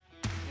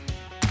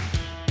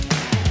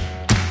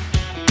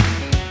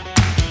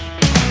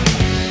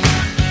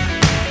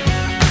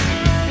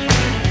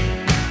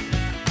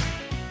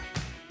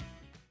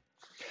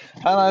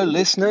Hello,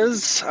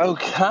 listeners.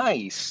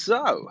 Okay,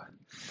 so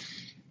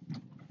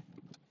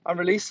I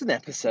released an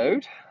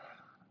episode.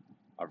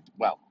 I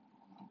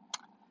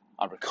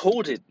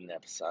recorded an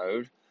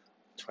episode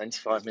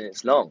 25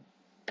 minutes long.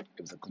 It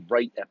was a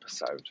great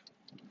episode.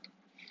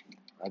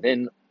 I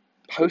then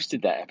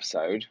posted that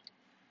episode,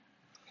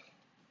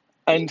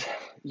 and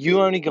you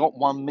only got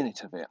 1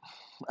 minute of it.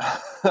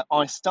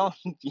 I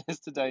started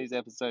yesterday's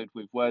episode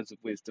with words of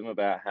wisdom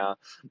about how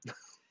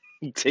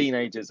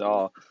teenagers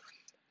are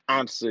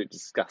absolute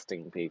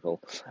disgusting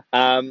people.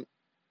 I'm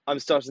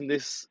starting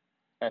this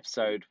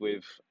episode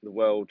with the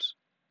words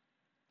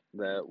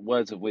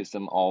of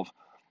wisdom of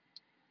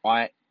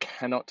I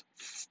cannot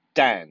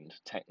stand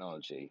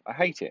technology. I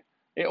hate it.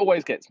 It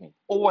always gets me,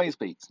 always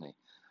beats me.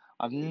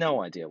 I've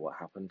no idea what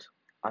happened.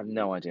 I've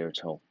no idea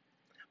at all.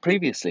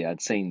 Previously,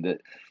 I'd seen that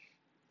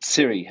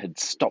Siri had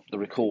stopped the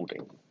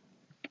recording.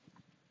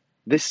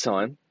 This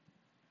time,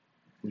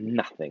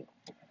 nothing.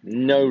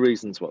 No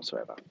reasons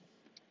whatsoever.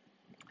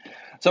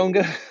 So I'm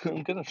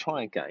going to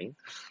try again.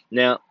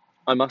 Now,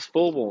 I must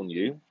forewarn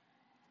you,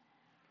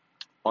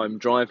 I'm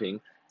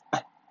driving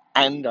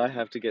and I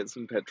have to get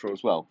some petrol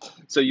as well.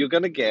 So you're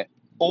going to get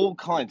all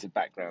kinds of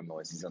background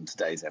noises on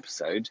today's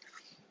episode.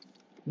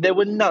 There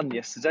were none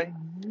yesterday,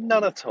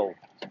 none at all.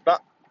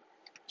 But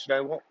do you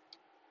know what?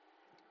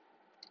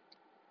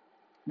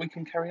 We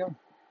can carry on.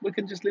 We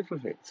can just live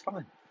with it. It's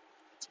fine.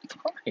 It's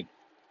fine.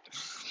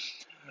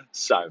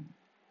 So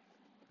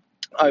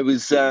I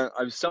was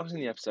starting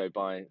the episode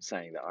by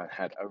saying that I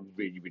had a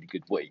really, really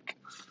good week.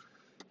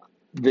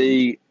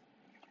 The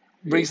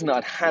reason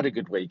I'd had a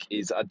good week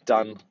is I'd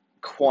done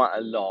quite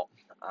a lot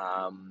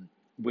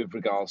with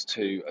regards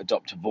to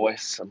Adopt a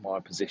Voice and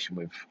my position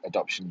with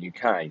Adoption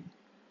UK.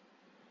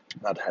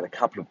 I'd had a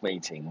couple of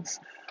meetings,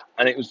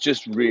 and it was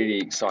just really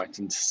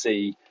exciting to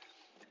see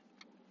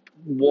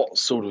what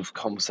sort of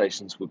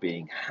conversations were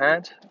being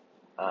had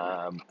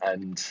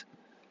and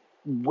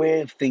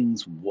where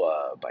things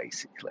were,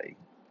 basically.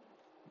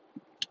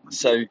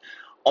 So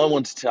I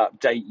wanted to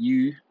update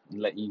you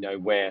and let you know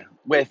where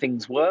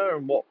things were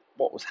and what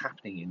was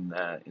happening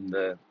in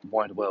the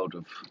wider world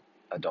of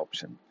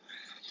adoption.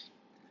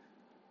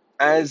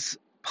 As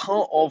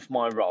part of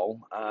my role,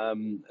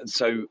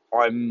 so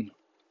I'm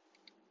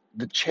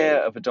the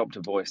chair of Adopt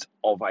a Voice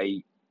of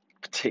a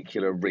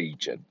particular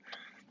region,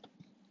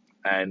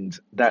 and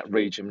that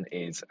region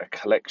is a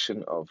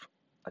collection of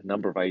a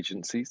number of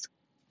agencies.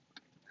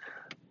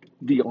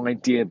 The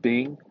idea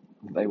being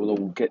they will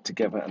all get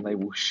together and they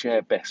will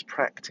share best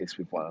practice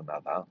with one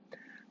another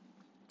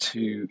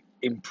to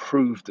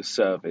improve the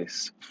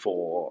service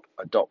for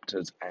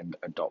adopters and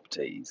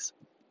adoptees.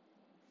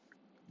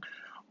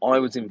 I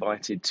was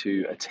invited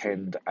to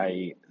attend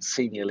a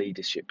senior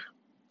leadership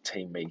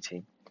team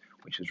meeting,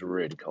 which was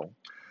really cool,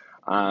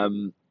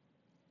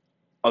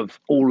 of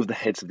all of the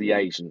heads of the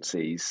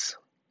agencies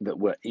that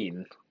were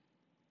in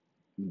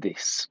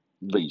this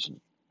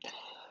region.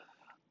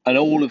 And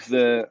all of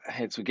the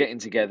heads were getting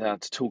together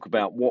to talk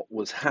about what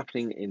was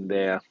happening in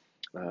their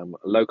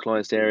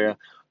localised area,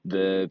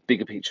 the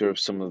bigger picture of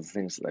some of the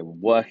things that they were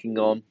working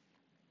on,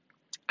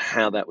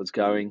 how that was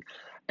going,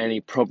 any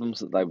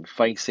problems that they were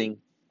facing,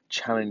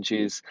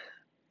 challenges,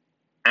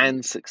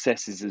 and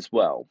successes as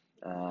well.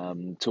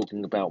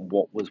 Talking about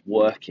what was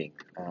working,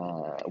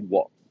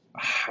 what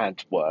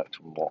had worked,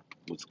 and what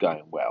was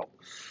going well.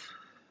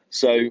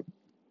 So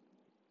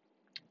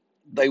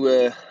they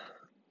were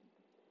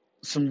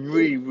some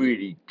really,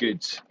 really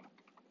good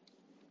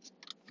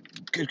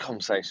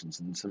conversations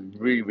and some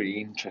really,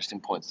 really interesting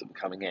points that were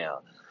coming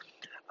out.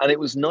 And it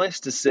was nice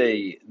to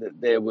see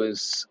that there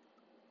was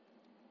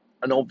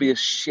an obvious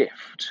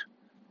shift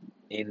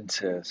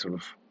into sort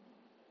of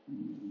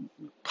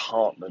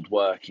partnered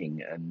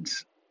working and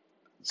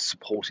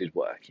supported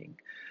working,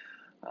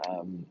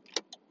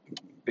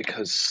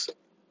 because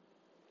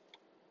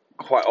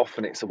quite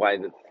often it's a way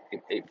that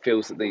it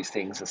feels that these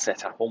things are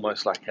set up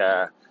almost like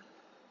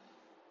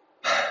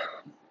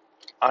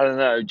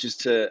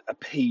just to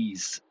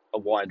appease a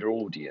wider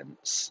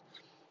audience.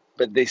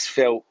 But this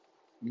felt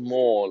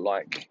more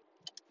like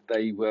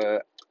they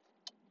were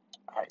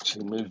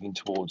actually moving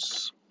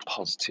towards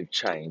positive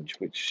change,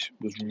 which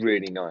was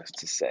really nice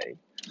to see,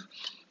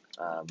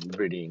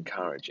 really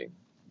encouraging.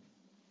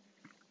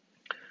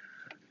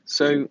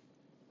 So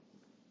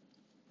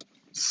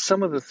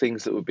some of the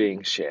things that were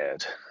being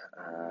shared,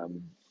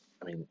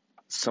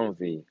 some of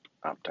the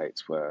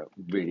updates were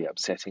really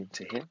upsetting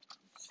to hear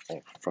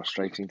or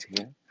frustrating to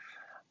hear.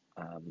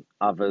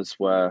 Others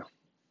were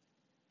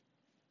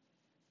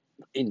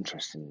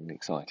interesting and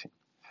exciting.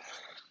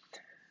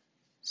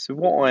 So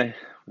what I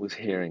was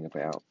hearing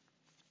about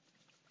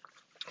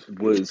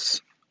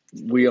was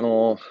we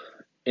are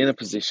in a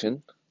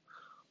position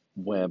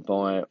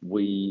whereby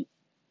we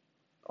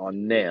are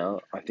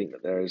now, I think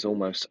that there is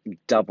almost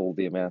double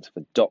the amount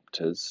of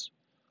adopters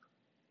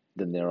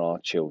than there are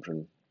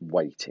children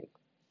waiting,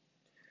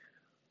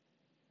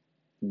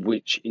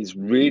 which is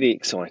really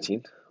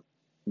exciting,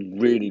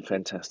 really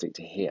fantastic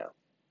to hear.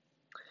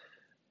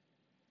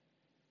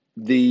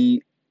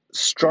 The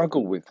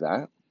struggle with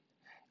that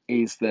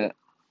is that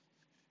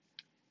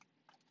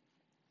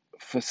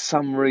for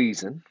some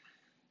reason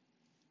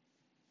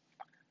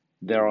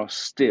there are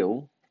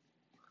still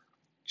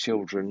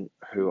children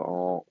who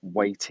are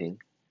waiting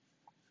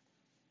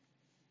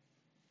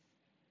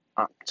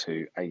up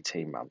to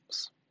 18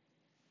 months.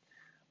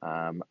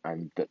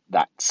 And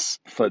that's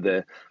for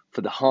the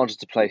harder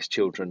to place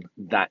children,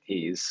 that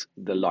is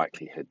the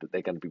likelihood that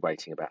they're going to be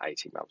waiting about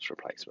 18 months for a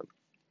placement.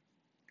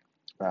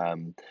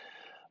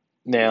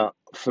 Now,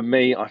 for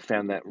me, I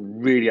found that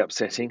really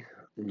upsetting,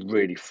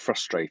 really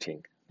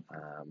frustrating.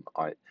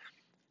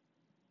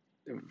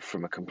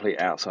 From a complete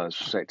outsider's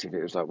perspective,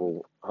 it was like,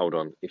 well, hold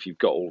on, if you've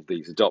got all of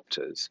these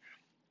adopters,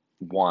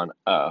 why on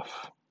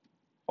earth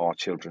are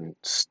children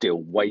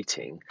still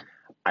waiting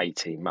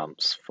 18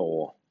 months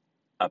for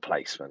a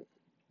placement?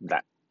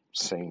 That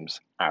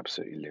seems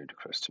absolutely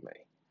ludicrous to me.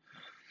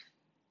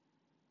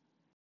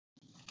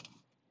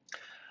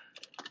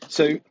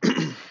 So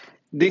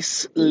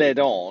this led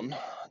on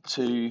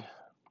to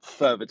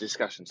further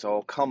discussion. So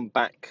I'll come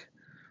back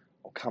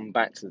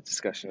to the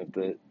discussion of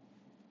the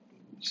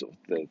sort of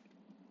the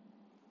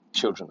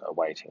children that are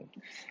waiting.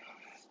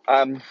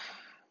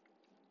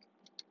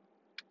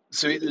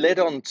 So it led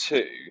on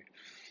to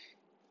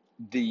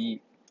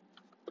the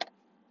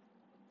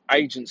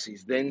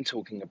agencies then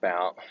talking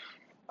about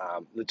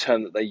the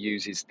term that they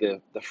use is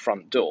the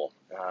front door.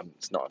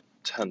 It's not a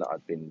term that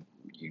I've been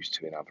used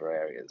to in other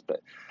areas,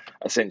 but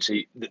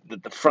essentially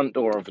the front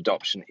door of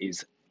adoption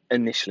is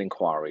initial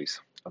inquiries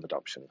of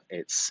adoption.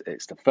 It's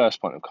the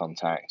first point of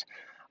contact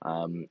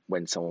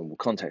when someone will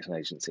contact an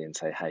agency and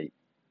say, hey,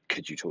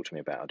 could you talk to me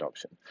about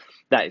adoption?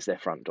 That is their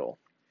front door.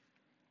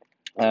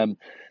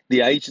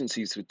 The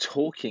agencies were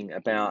talking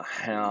about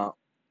how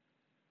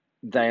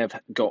they have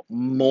got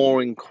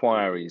more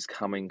inquiries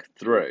coming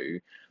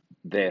through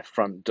their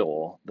front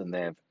door than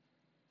they've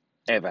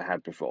ever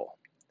had before.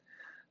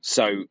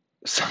 So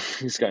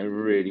something's going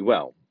really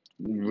well.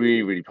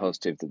 Really, really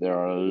positive that there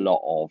are a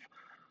lot of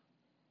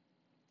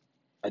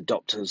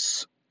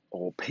adopters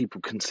or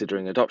people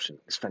considering adoption.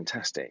 It's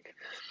fantastic.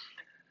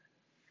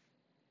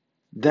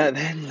 That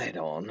then led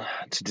on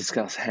to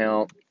discuss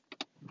how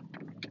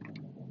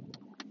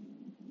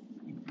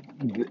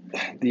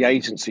the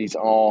agencies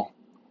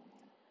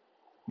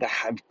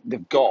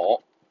they've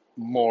got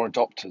more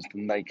adopters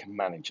than they can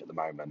manage at the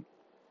moment.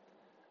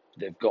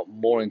 They've got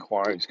more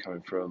inquiries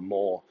coming through and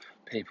more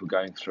people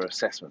going through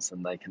assessments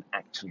than they can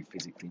actually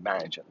physically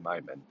manage at the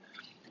moment,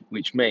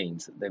 which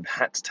means that they've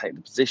had to take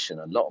the position,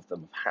 a lot of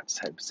them have had to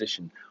take the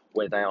position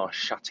where they are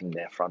shutting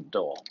their front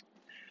door.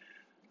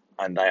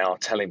 And they are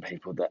telling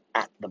people that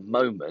at the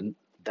moment,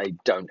 they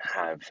don't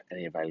have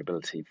any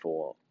availability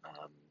for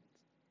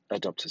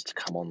adopters to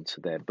come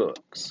onto their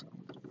books.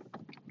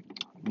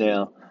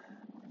 Now,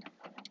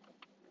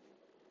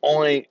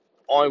 I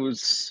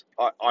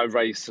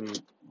raised some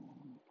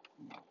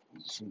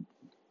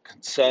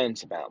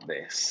concerns about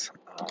this.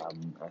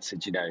 I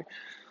said, if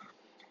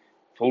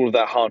all of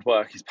that hard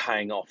work is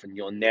paying off and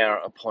you're now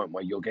at a point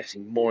where you're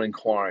getting more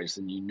inquiries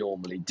than you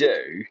normally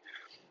do,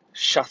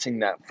 shutting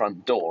that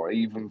front door,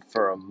 even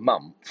for a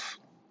month,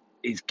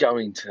 is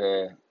going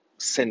to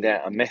send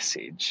out a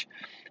message,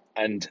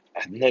 and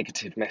a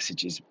negative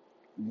message is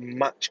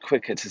much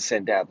quicker to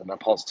send out than a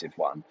positive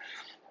one.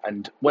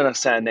 And when I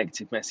say a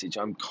negative message,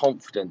 I'm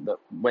confident that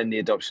when the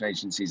adoption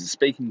agencies are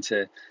speaking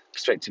to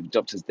prospective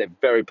adopters, they're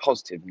very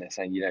positive and they're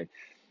saying,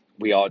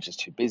 we are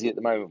just too busy at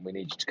the moment, we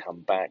need you to come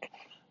back,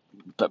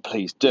 but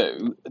please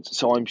do.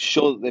 So I'm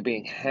sure that they're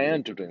being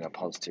handled in a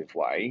positive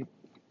way.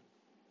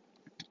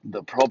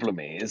 The problem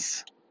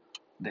is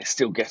they're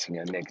still getting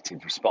a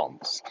negative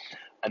response.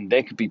 And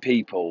there could be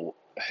people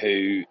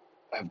who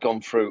have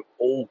gone through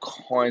all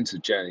kinds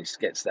of journeys to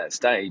get to that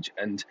stage,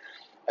 and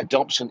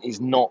adoption is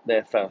not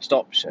their first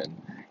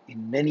option.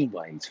 In many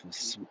ways, for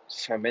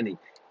so many,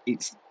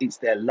 it's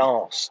their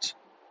last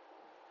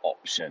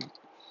option.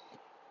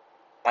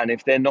 And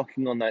if they're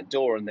knocking on that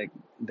door and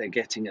they're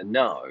getting a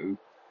no,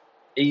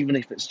 even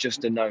if it's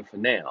just a no for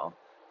now,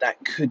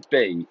 that could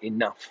be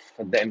enough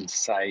for them to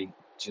say,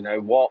 do you know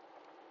what?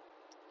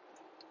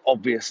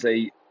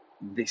 Obviously,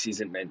 this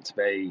isn't meant to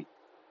be.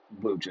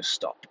 We'll just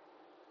stop.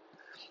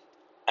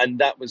 And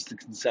that was the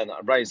concern that I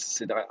raised. I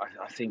said,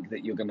 I think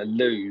that you're going to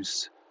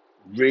lose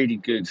really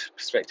good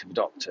prospective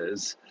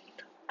adopters,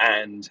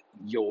 and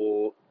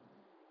you're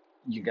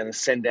going to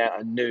send out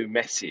a new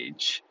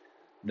message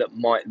that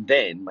might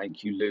then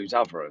make you lose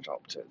other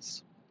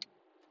adopters.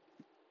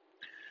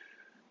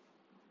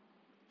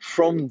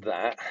 From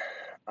that,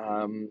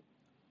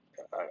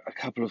 a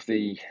couple of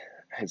the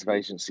heads of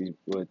agencies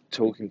were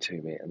talking to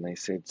me, and they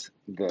said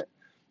that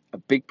a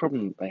big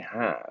problem that they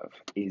have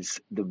is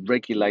the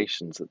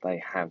regulations that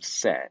they have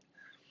set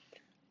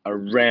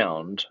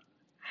around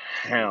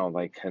how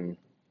they can,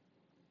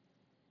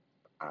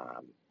 I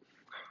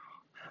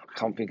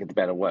can't think of the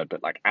better word,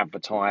 but like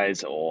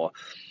advertise or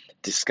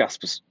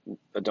discuss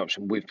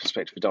adoption with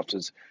prospective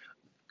adopters,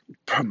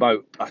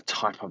 promote a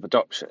type of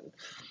adoption.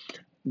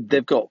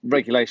 They've got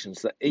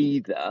regulations that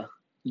either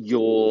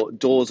your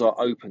doors are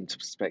open to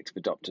prospective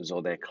adopters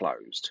or they're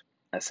closed.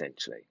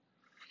 essentially.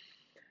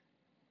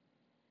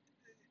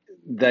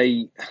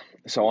 I've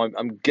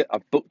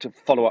booked a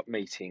follow-up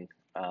meeting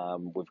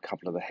with a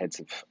couple of the heads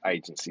of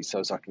agencies, so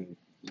as I can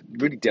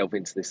really delve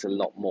into this a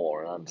lot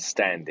more and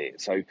understand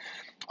it. So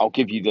I'll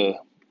give you the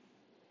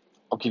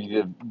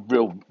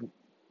real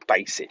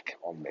basic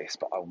on this,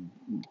 but I'll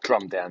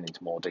drum down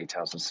into more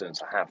details as soon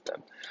as I have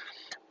them.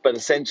 But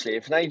essentially,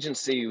 if an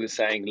agency was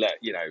saying, look,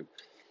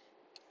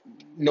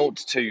 0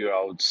 to 2 year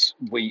olds,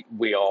 we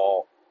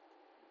are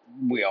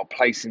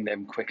placing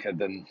them quicker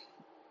than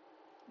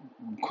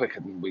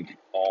we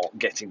are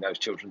getting those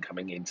children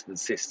coming into the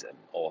system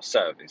or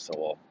service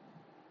or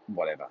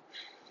whatever.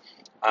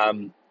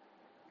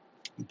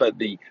 But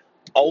the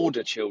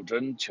older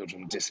children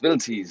with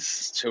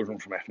disabilities, children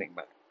from ethnic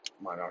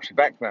minority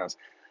backgrounds,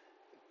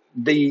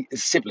 the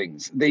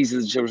siblings, these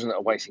are the children that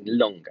are waiting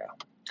longer.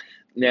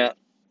 Now,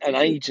 an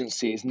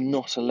agency is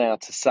not allowed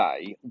to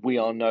say we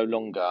are no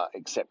longer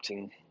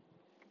accepting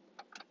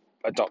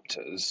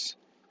adopters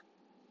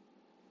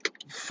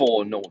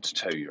for 0 to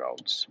 2 year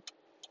olds,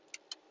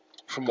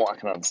 from what I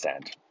can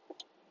understand.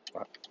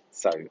 Right?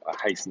 So I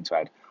hasten to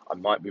add, I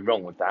might be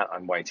wrong with that.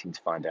 I'm waiting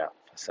to find out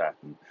for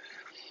certain.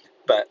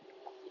 But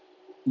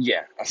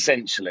yeah,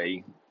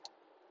 essentially,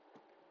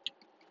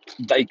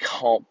 they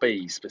can't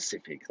be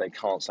specific. They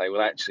can't say,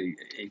 well, actually,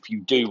 if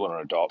you do want to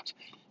adopt,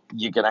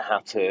 you're going to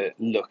have to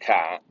look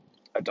at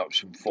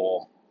adoption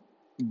for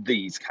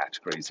these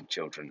categories of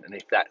children. And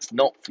if that's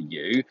not for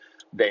you,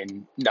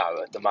 then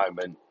no, at the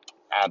moment,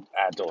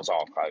 our doors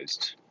are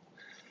closed.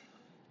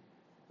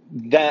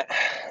 That,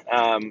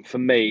 for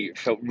me,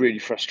 felt really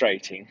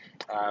frustrating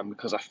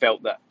because I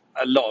felt that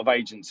a lot of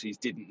agencies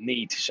didn't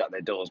need to shut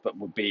their doors, but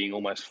were being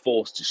almost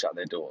forced to shut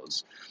their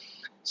doors.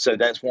 So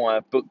that's why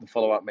I've booked the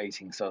follow-up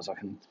meeting, so as I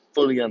can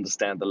fully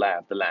understand the lay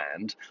of the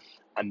land.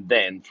 And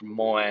then from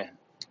my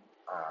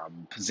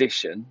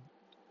position,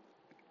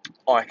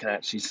 I can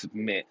actually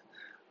submit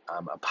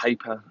a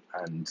paper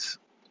and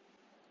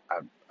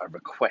a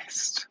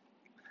request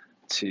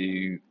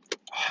to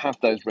have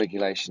those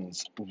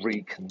regulations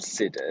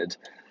reconsidered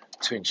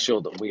to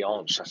ensure that we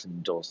aren't shutting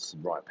the doors to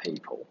the right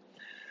people.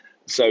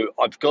 So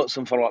I've got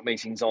some follow-up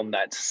meetings on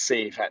that to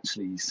see if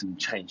actually some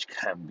change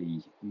can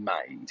be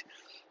made.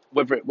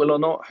 Whether it will or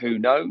not, who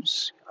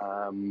knows?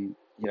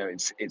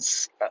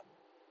 It's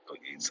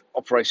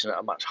operation at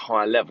a much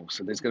higher level,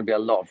 so there's going to be a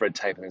lot of red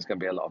tape and there's going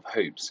to be a lot of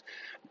hoops.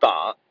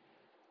 But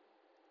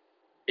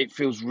it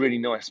feels really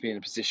nice to be in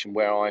a position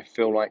where I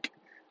feel like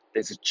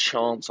there's a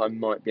chance I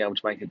might be able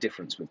to make a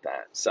difference with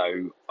that.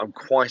 So I'm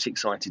quite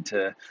excited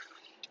to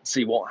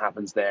see what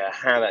happens there,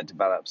 how that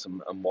develops,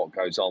 and what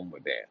goes on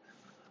with it.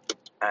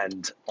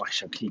 And I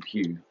shall keep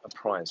you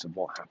apprised of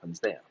what happens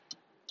there.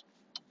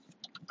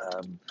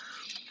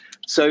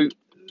 So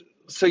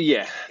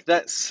yeah,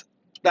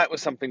 that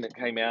was something that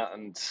came out,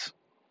 and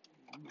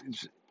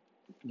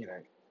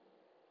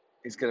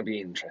it's going to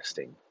be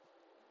interesting.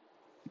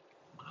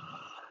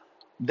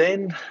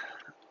 Then,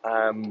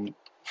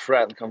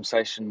 throughout the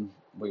conversation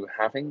we were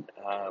having,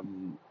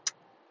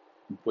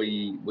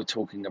 we were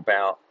talking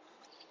about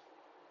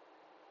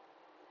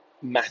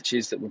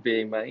matches that were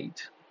being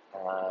made,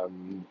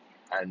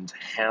 and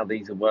how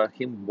these are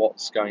working,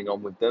 what's going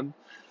on with them.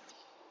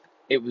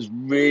 It was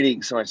really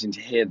exciting to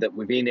hear that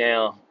within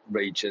our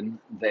region,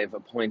 they've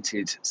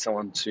appointed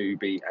someone to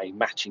be a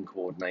matching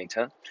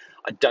coordinator.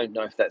 I don't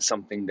know if that's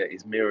something that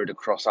is mirrored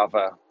across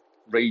other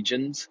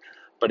regions,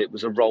 but it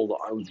was a role that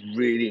I was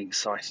really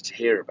excited to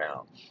hear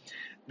about.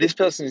 This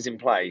person is in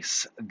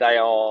place. They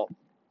are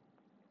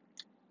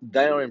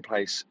in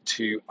place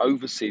to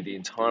oversee the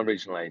entire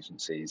regional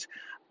agencies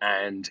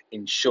and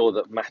ensure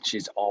that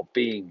matches are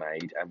being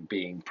made and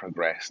being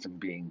progressed and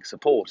being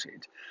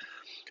supported.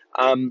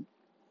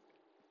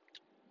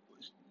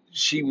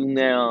 She will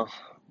now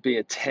be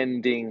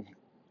attending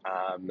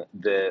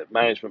the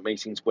management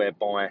meetings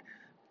whereby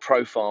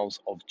profiles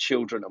of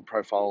children and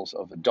profiles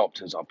of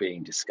adopters are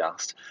being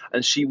discussed,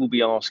 and she will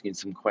be asking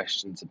some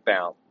questions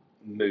about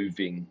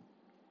moving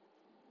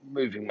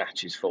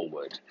matches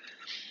forward.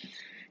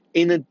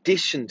 In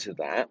addition to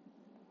that,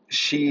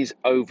 she's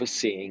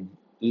overseeing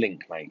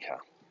Linkmaker.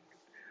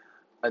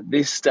 At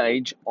this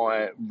stage,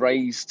 I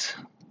raised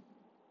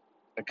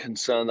a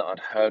concern that I'd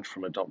heard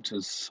from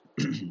adopters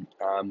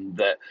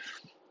that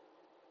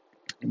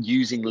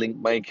using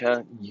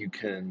Linkmaker, you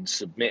can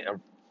submit a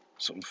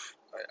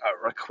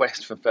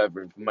request for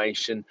further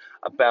information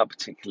about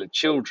particular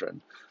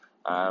children,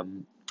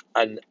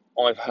 and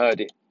I've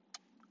heard it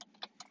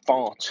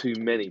far too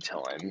many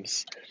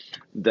times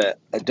that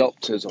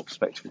adopters or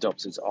prospective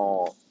adopters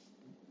are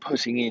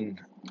putting in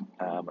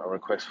a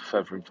request for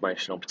further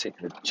information on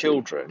particular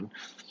children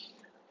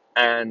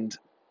and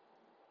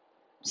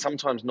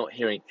sometimes not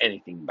hearing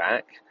anything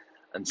back,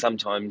 and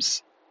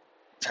sometimes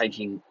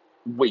taking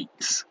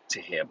weeks to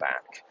hear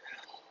back.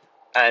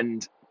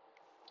 And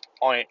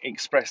I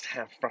expressed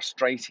how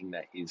frustrating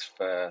that is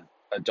for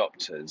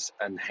adopters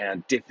and how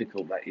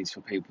difficult that is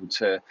for people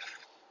to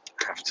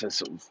have to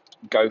sort of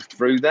go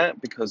through that,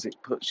 because it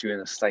puts you in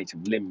a state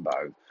of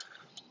limbo.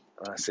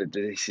 I said,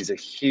 this is a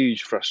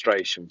huge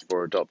frustration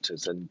for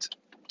adopters, and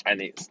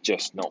it's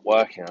just not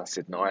working. I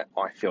said, no,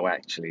 I feel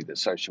actually that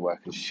social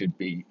workers should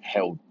be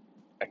held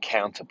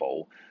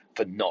accountable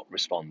for not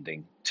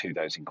responding to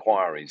those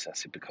inquiries. I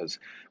said, because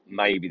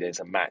maybe there's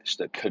a match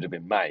that could have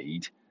been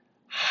made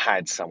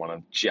had someone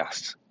have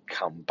just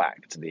come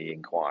back to the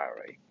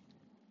inquiry.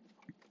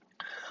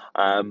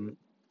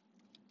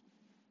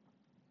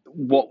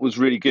 What was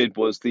really good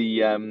was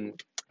the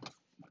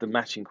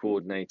matching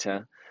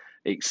coordinator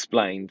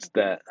explained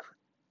that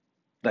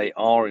they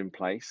are in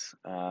place,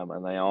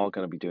 and they are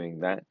going to be doing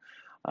that.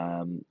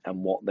 And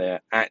what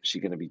they're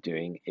actually going to be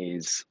doing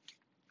is,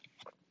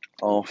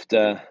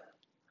 after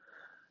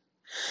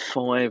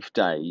 5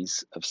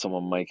 days of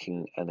someone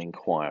making an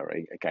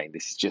inquiry, again,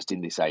 this is just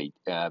in this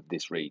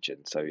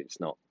region, so it's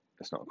not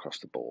across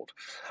the board.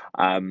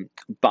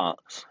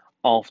 But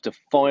after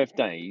 5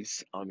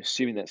 days, I'm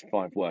assuming that's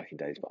 5 working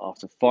days, but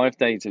after 5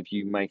 days of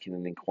you making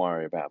an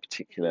inquiry about a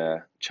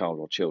particular child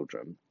or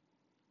children,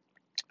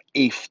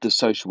 if the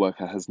social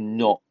worker has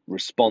not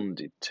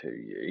responded to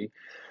you,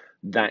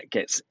 that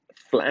gets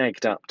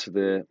flagged up to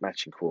the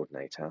matching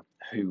coordinator,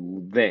 who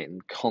will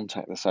then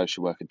contact the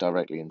social worker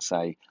directly and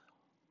say,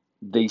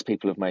 these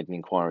people have made an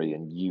inquiry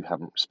and you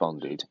haven't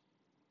responded.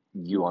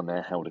 You are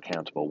now held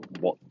accountable.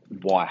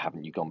 Why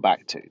haven't you gone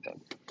back to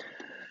them?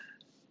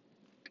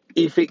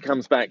 If it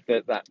comes back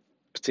that that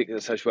particular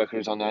social worker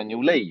is on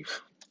annual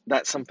leave,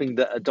 that's something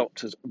that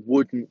adopters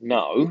wouldn't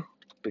know,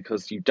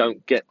 because you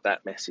don't get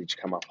that message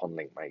come up on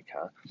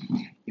Linkmaker.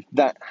 If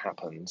that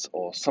happens,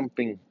 or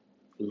something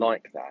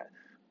like that,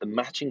 the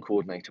matching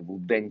coordinator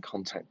will then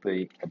contact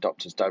the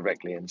adopters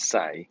directly and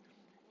say,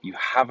 you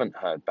haven't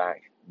heard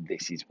back,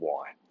 this is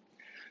why.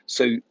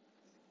 So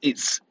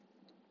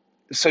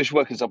social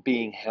workers are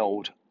being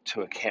held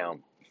to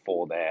account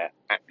for their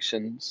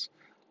actions,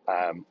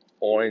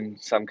 or in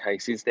some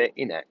cases their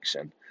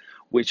inaction,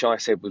 which I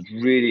said was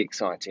really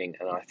exciting,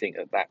 and I think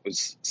that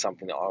was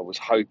something that I was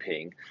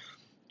hoping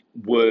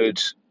would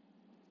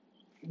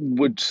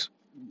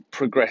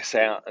progress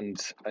out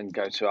and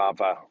go to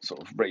other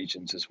sort of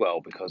regions as well,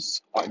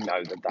 because I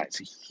know that that's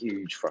a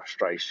huge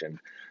frustration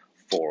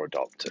for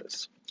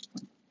adopters.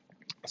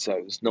 So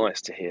it was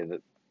nice to hear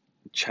that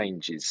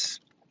change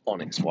is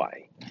on its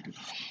way.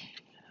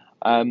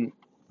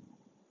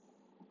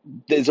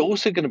 There's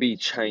also going to be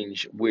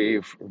change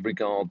with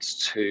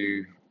regards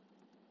to,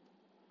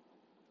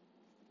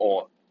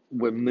 or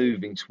we're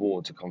moving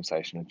towards a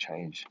conversation of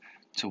change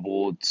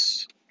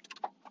towards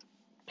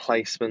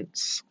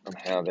placements and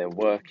how they're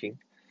working,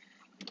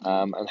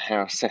 and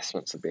how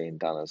assessments are being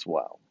done as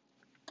well.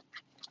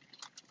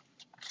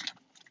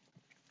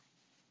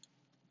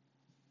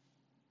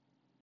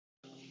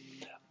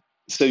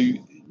 So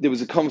there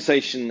was a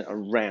conversation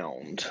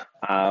around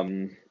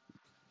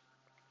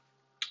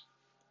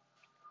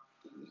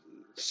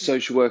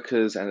social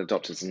workers and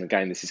adopters, and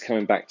again, this is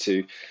coming back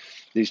to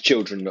these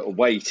children that are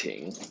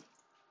waiting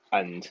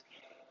and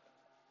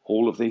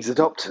all of these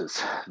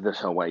adopters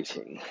that are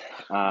waiting,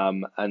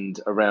 and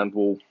around,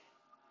 well,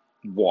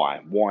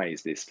 why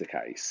is this the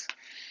case?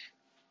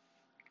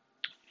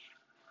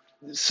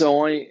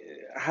 So I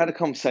had a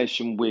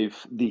conversation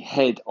with the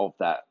head of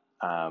that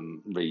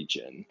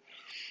region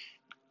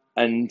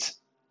and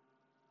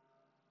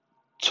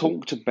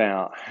talked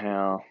about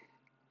how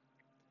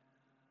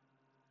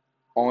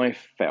I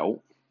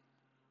felt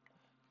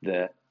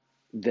that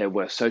there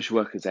were social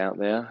workers out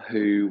there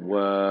who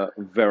were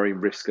very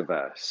risk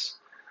averse.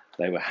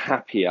 They were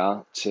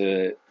happier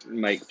to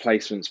make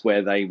placements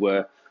where they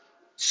were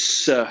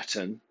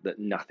certain that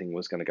nothing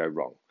was going to go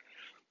wrong.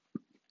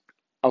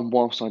 And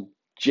whilst I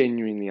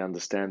genuinely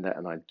understand that,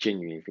 and I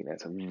genuinely think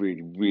that's a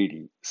really,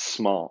 really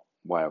smart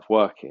way of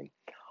working,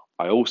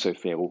 I also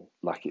feel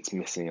like it's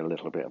missing a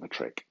little bit of a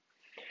trick.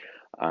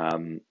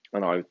 And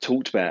I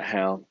talked about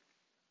how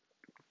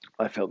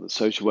I felt that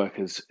social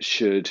workers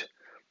should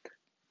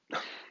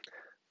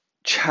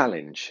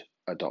challenge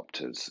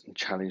adopters,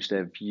 challenge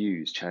their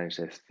views, challenge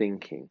their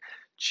thinking,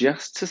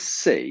 just to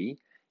see,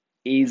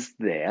 is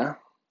there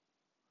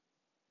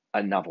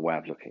another way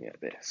of looking at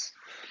this?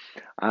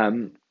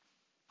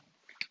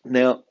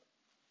 Now,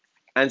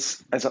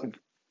 as I've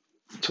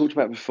talked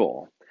about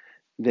before,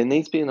 there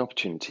needs to be an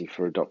opportunity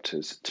for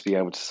adopters to be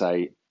able to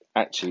say,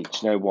 actually, do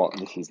you know what?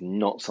 This is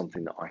not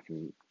something that I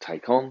can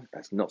take on.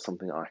 That's not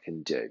something that I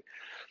can do.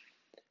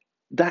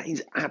 That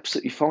is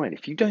absolutely fine.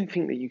 If you don't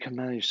think that you can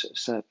manage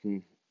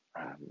certain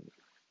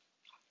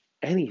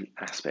any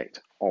aspect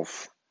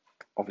of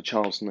a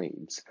child's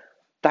needs,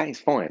 that is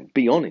fine.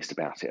 Be honest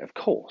about it, of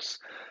course.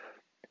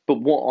 But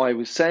what I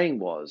was saying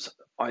was,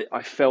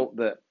 I felt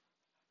that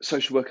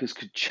social workers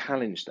could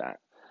challenge that,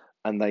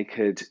 and they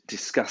could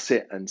discuss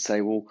it and say,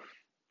 well,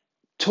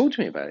 talk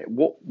to me about it.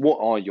 What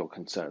are your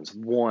concerns?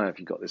 Why have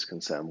you got this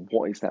concern?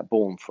 What is that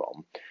born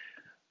from?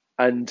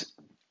 And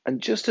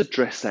just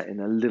address that in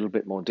a little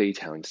bit more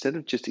detail, instead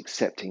of just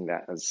accepting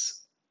that as,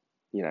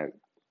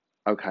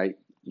 okay,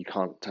 you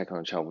can't take on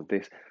a child with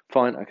this.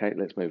 Fine, okay,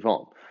 let's move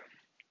on.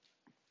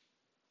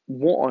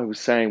 what I was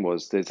saying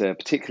was there's a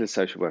particular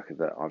social worker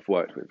that I've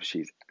worked with.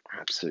 She's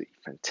absolutely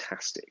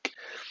fantastic.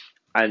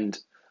 And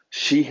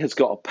she has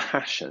got a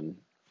passion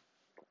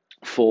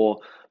for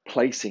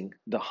placing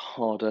the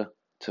harder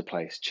to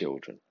place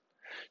children.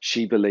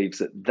 She believes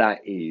that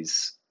that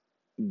is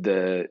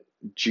the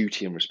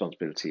duty and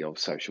responsibility of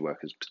social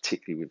workers,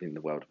 particularly within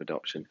the world of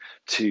adoption,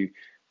 to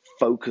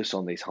focus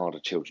on these harder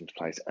children to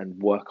place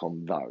and work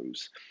on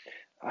those.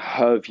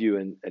 Her view,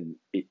 and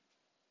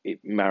it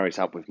marries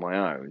up with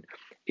my own,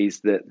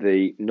 is that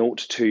the 0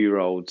 to 2 year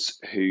olds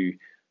who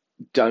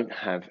don't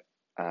have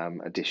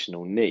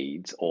additional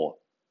needs, or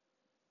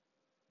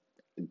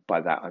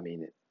by that I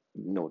mean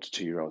 0 to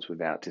 2 year olds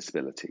without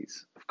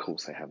disabilities, of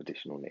course they have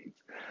additional needs.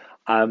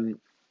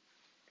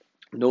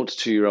 0 to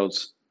 2 year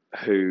olds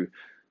who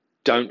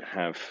don't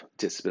have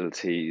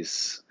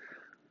disabilities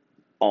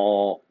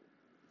are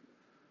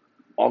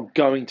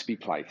going to be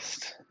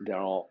placed. There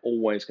are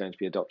always going to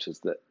be adopters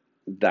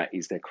that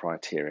is their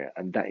criteria,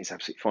 and that is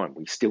absolutely fine.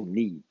 We still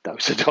need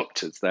those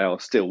adopters. They are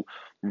still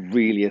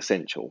really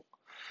essential.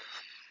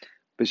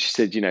 But she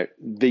said,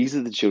 these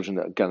are the children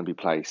that are going to be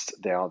placed.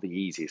 They are the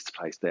easiest to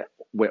place.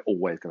 We're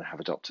always going to have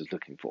adopters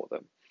looking for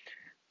them.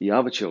 The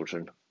other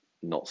children,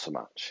 not so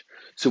much.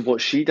 So what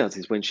she does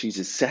is when she's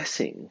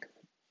assessing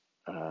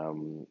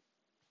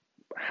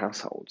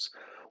households,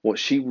 what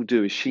she will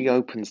do is she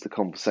opens the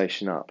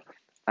conversation up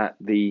at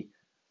the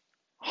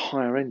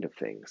higher end of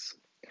things.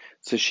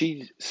 So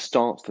she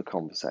starts the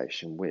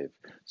conversation with,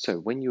 so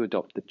when you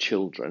adopt the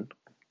children,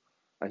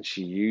 and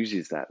she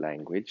uses that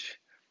language,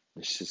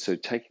 and she says, so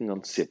taking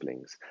on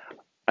siblings,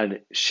 and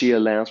she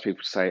allows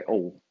people to say,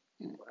 oh,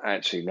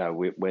 actually, no,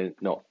 we're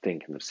not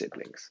thinking of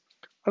siblings.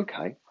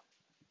 Okay,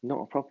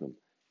 not a problem.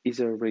 Is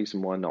there a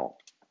reason why not?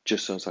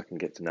 Just so as I can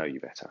get to know you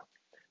better.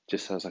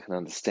 Just so as I can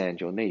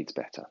understand your needs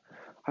better.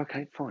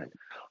 Okay, fine.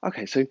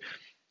 Okay, so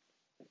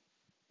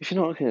if you're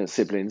not looking at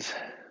siblings,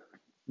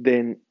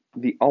 then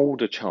the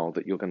older child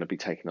that you're going to be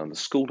taking on, the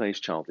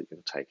school-age child that you're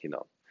taking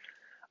on.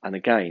 And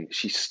again,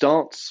 she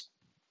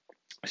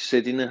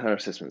said in her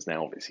assessments,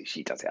 now obviously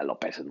she does it a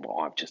lot better than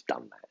what I've just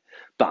done there,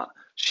 but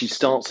she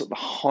starts at the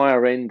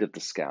higher end of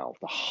the scale,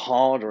 the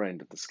harder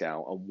end of the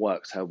scale, and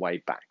works her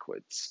way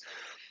backwards.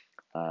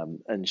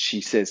 And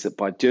she says that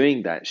by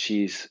doing that,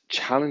 she's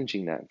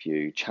challenging that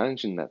view,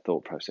 challenging that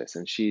thought process,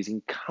 and she's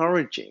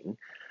encouraging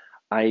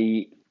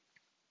a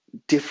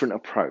different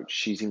approach.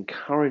 She's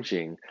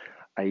encouraging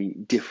a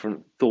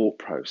different thought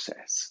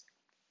process.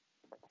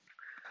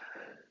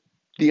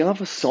 The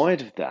other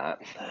side of that,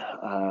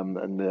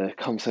 and the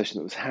conversation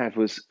that was had,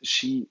 was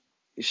she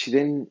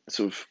then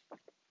sort of,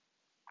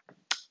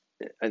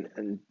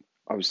 and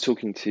I was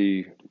talking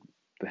to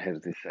the head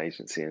of this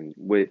agency, and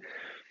we're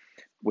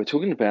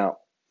talking about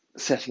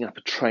setting up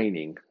a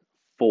training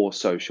for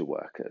social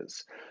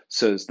workers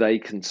so as they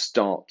can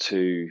start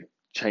to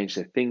change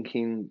their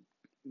thinking,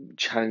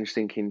 change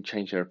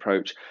their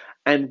approach,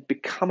 and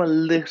become a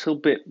little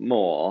bit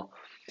more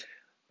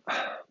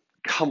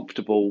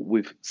comfortable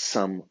with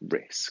some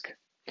risk,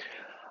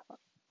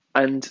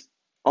 and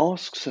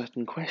ask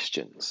certain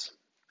questions,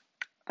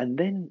 and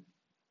then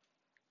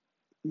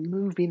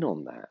move in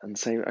on that and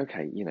say,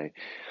 okay,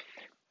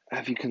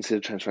 have you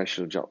considered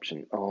transracial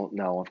adoption? Oh,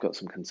 no, I've got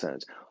some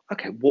concerns.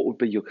 Okay, what would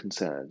be your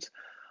concerns?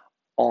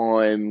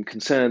 I'm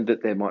concerned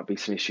that there might be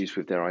some issues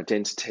with their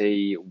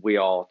identity. We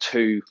are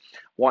two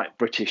white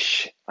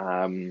British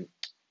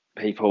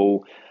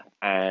people,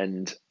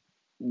 and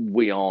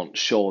we aren't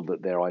sure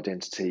that their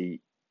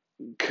identity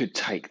could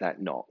take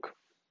that knock.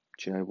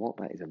 Do you know what?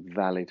 That is a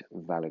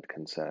valid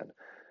concern.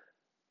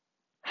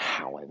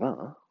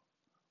 However,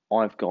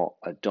 I've got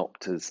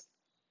adopters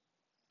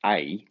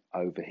A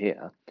over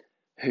here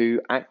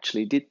who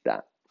actually did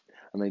that.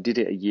 And they did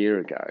it a year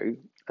ago,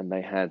 and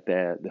they had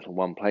their little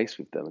one place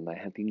with them, and they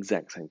had the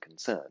exact same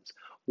concerns.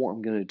 What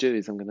I'm going to do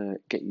is I'm going to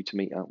get you to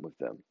meet up with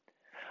them,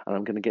 and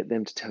I'm going to get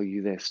them to tell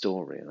you their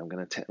story, and I'm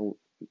going to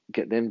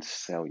get them to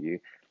tell you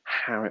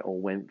how it all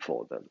went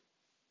for them.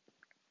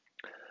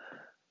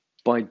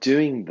 By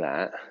doing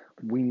that,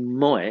 we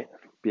might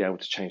be able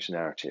to change the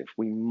narrative.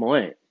 We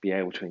might be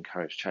able to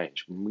encourage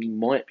change. We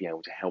might be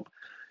able to help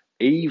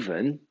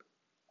even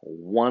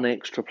one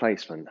extra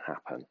placement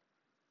happen.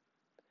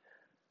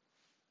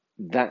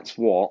 That's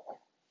what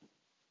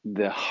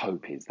the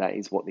hope is. That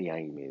is what the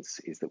aim is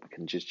that we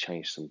can just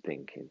change some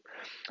thinking.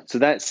 So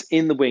that's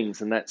in the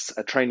wings, and that's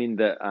a training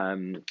that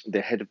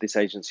the head of this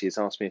agency has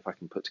asked me if I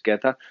can put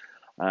together,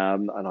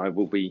 and I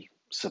will be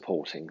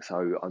supporting.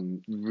 So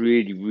I'm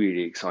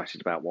really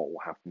excited about what will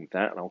happen with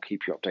that, and I'll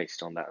keep you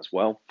updated on that as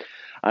well.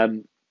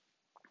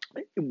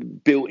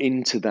 Built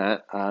into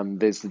that,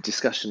 there's the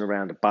discussion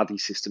around a buddy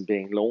system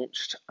being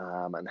launched,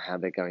 and how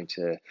they're going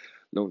to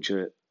launch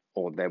it,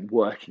 or they're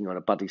working on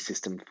a buddy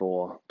system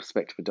for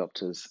prospective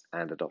adopters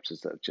and adopters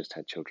that have just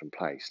had children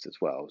placed as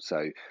well.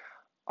 So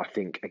I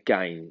think,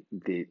 again,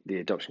 the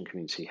adoption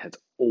community has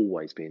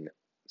always been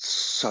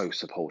so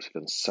supportive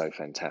and so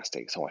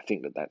fantastic. So I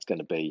think that that's going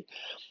to be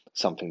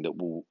something that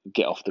will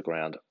get off the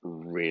ground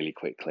really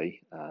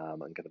quickly, and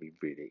going to be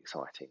really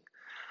exciting.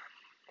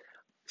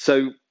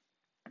 So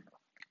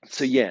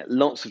yeah,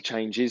 lots of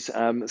changes.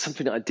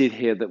 Something that I did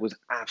hear that was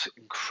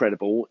absolutely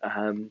incredible.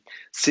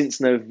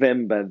 Since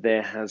November,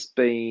 there has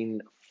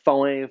been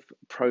 5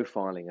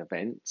 profiling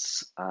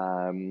events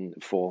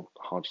for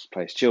hardest to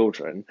place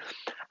children,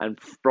 and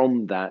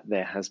from that,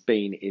 there has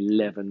been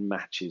 11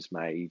 matches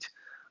made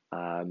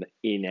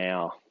in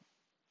our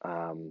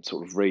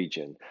sort of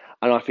region,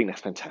 and I think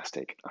that's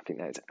fantastic. I think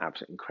that is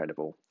absolutely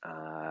incredible.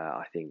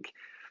 I think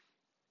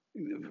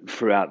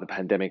throughout the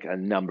pandemic, a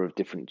number of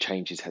different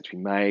changes had to be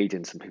made,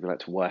 and some people had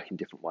to work in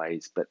different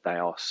ways, but they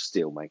are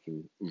still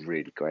making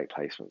really great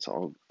placements.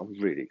 So I'm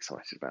really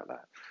excited about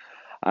that.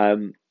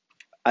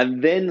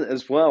 And then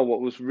as well,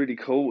 what was really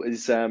cool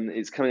is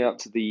it's coming up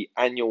to the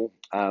annual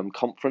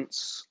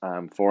conference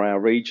for our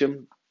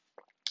region.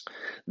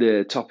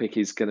 The topic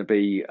is going to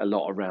be a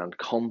lot around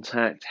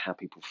contact, how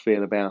people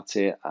feel about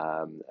it,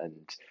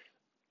 and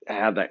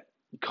how that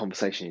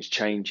conversation is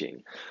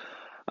changing.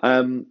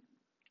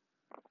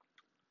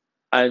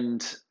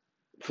 And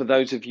for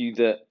those of you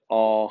that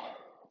are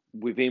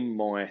within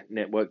my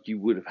network, you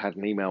would have had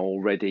an email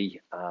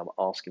already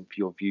asking for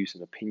your views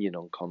and opinion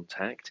on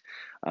contact,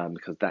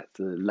 because that's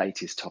the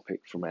latest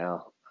topic from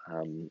our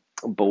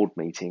board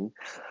meeting.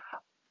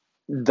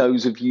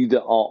 Those of you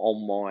that are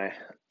on my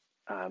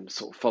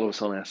sort of follow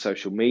us on our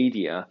social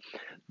media,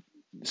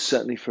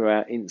 certainly through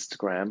our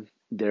Instagram,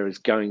 there is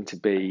going to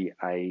be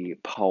a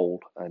poll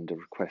and a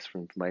request for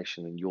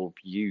information and your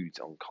views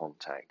on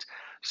contact.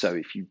 So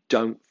if you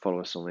don't follow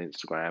us on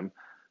Instagram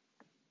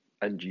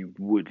and you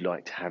would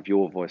like to have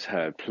your voice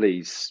heard,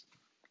 please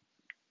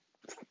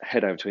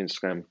head over to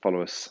Instagram,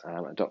 follow us,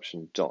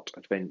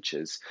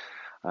 adoption.adventures,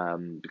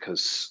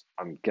 because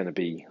I'm going to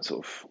be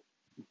sort of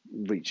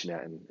reaching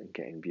out and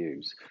getting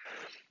views.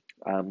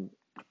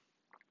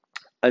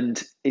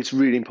 And it's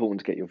really important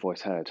to get your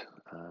voice heard.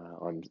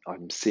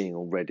 I'm seeing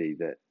already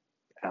that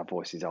our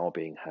voices are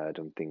being heard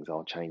and things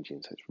are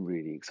changing, so it's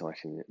really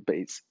exciting. But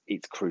it's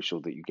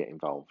crucial that you get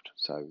involved.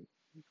 So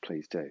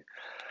please do.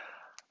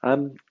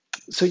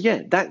 So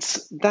yeah,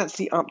 that's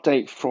the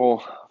update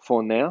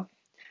for now.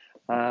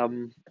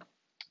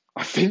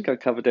 I think I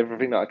covered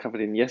everything that I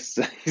covered in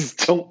yesterday's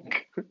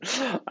talk.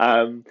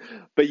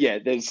 But yeah,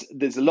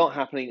 there's a lot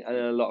happening and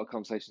a lot of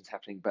conversations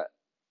happening, but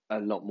a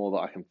lot more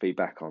that I can feed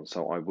back on.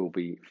 So I will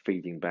be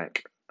feeding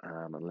back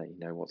and let you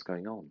know what's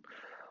going on.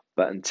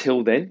 But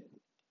until then,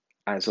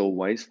 as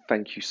always,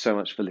 thank you so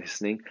much for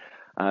listening.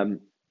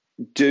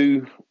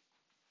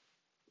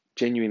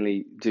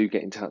 Genuinely do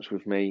get in touch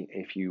with me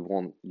if you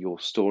want your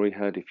story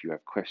heard, if you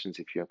have questions,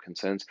 if you have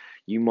concerns.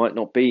 You might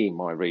not be in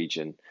my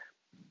region,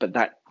 but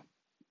that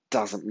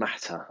doesn't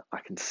matter. I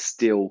can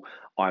still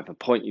either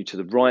point you to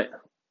the right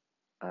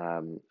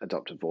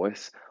adopted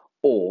voice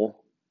or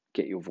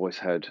get your voice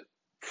heard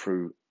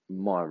through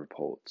my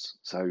reports.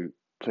 So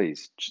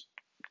please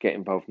get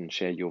involved and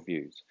share your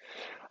views.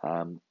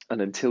 And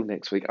until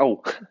next week,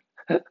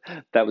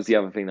 that was the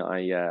other thing that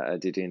I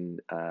did in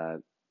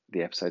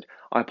the episode.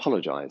 I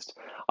apologised.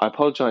 I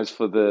apologised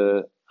for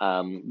the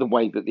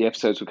way that the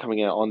episodes were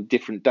coming out on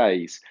different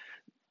days.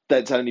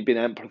 That's only been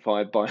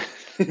amplified by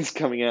it's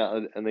coming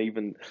out and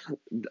even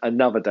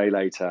another day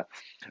later.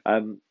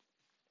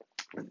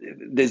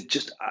 There's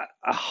just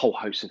a whole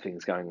host of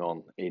things going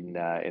on in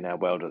our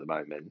world at the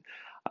moment,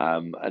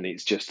 and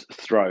it's just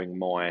throwing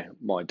my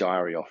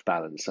diary off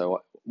balance.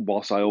 So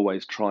whilst I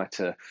always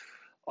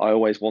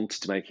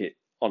wanted to make it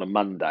on a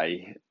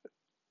Monday,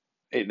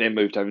 it then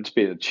moved over to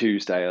be a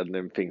Tuesday, and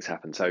then things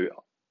happen. So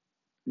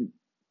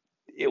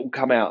it will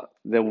come out.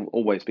 There will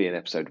always be an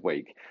episode a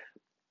week,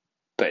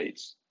 but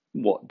it's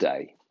what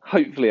day.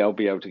 Hopefully, I'll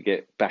be able to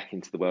get back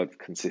into the world of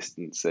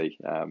consistency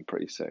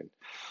pretty soon.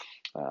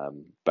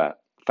 But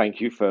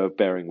thank you for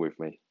bearing with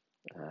me.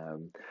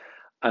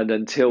 And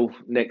until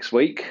next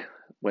week,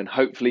 when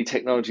hopefully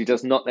technology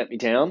does not let me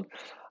down,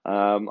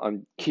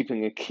 I'm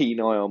keeping a keen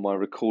eye on my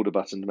recorder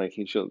button,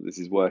 making sure that this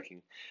is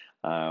working.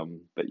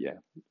 But yeah,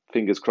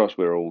 fingers crossed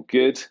we're all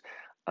good,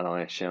 and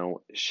I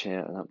shall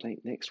share an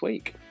update next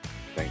week.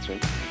 Thanks,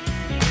 Rick.